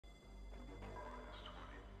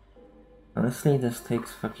Honestly, this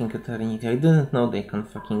takes fucking eternity. I didn't know they can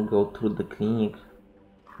fucking go through the clinic.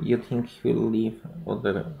 You think he'll leave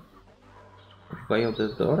by other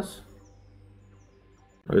doors?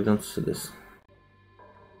 I don't see this.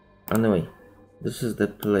 Anyway, this is the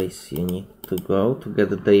place you need to go to get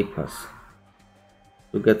the day pass.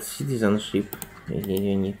 To get citizenship,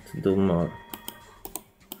 you need to do more.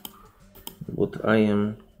 But I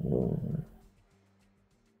am...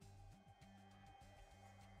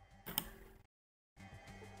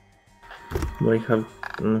 Do I have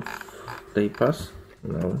day pass?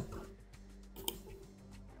 No.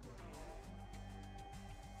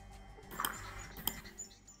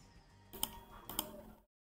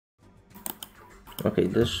 Okay,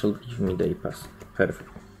 this should give me day pass.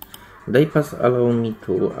 Perfect. Day pass allow me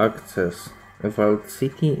to access Vault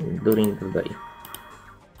City during the day.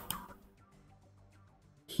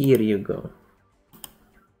 Here you go.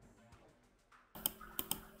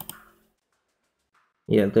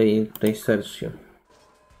 Yeah, they search you.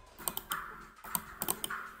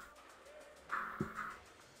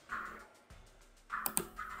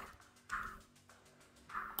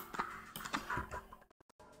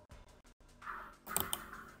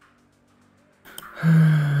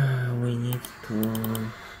 We need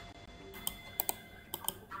to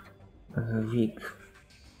Vic.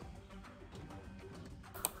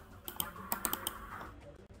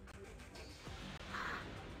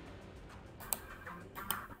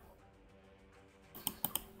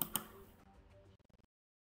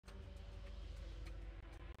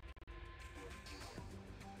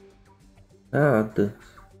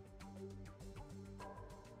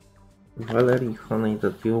 Valerie, honey,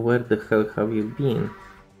 that you, where the hell have you been?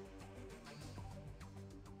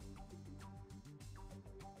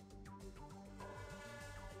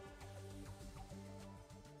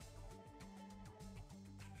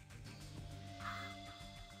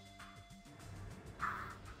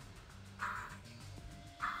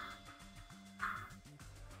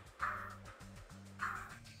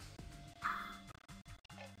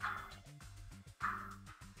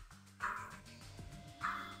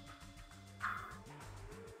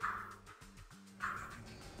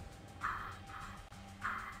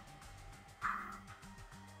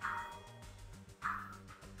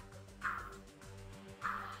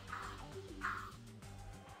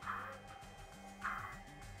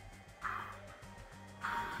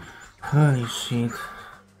 Holy shit.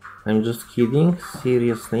 I'm just kidding?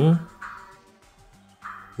 Seriously?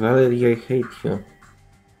 Valerie, I hate you.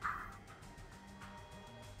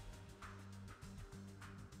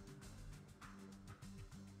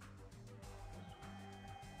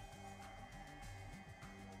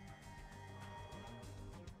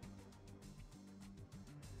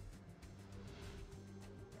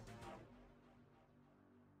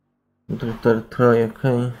 Dr. Troy,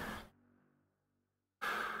 okay.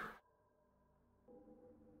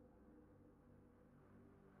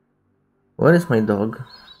 Where is my dog?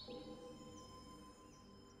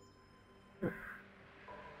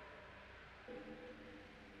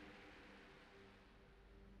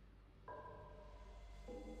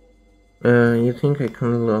 You think I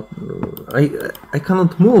can lock? I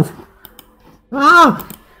cannot move. Ah!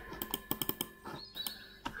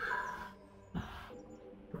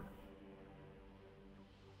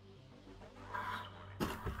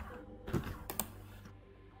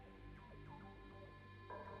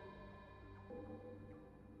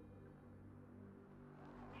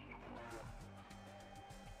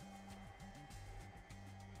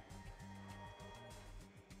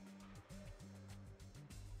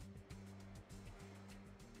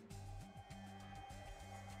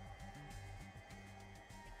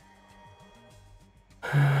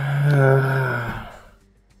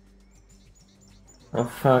 Oh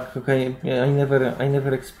fuck, okay, yeah, I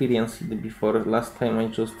never experienced it before. Last time I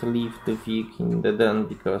just left the Vic in the den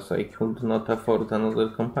because I could not afford another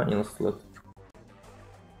companion slot.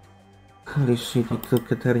 Holy shit, it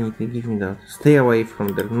took eternity, give me that. Stay away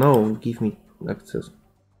from there, no, give me access.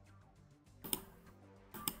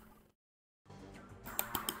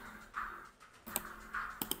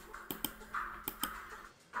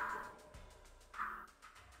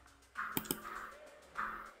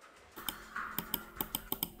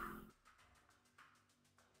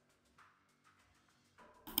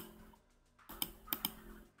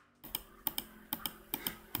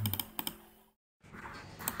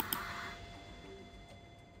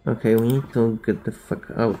 Okay, we need to get the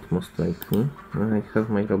fuck out, most likely. I have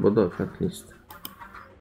my robodog at least.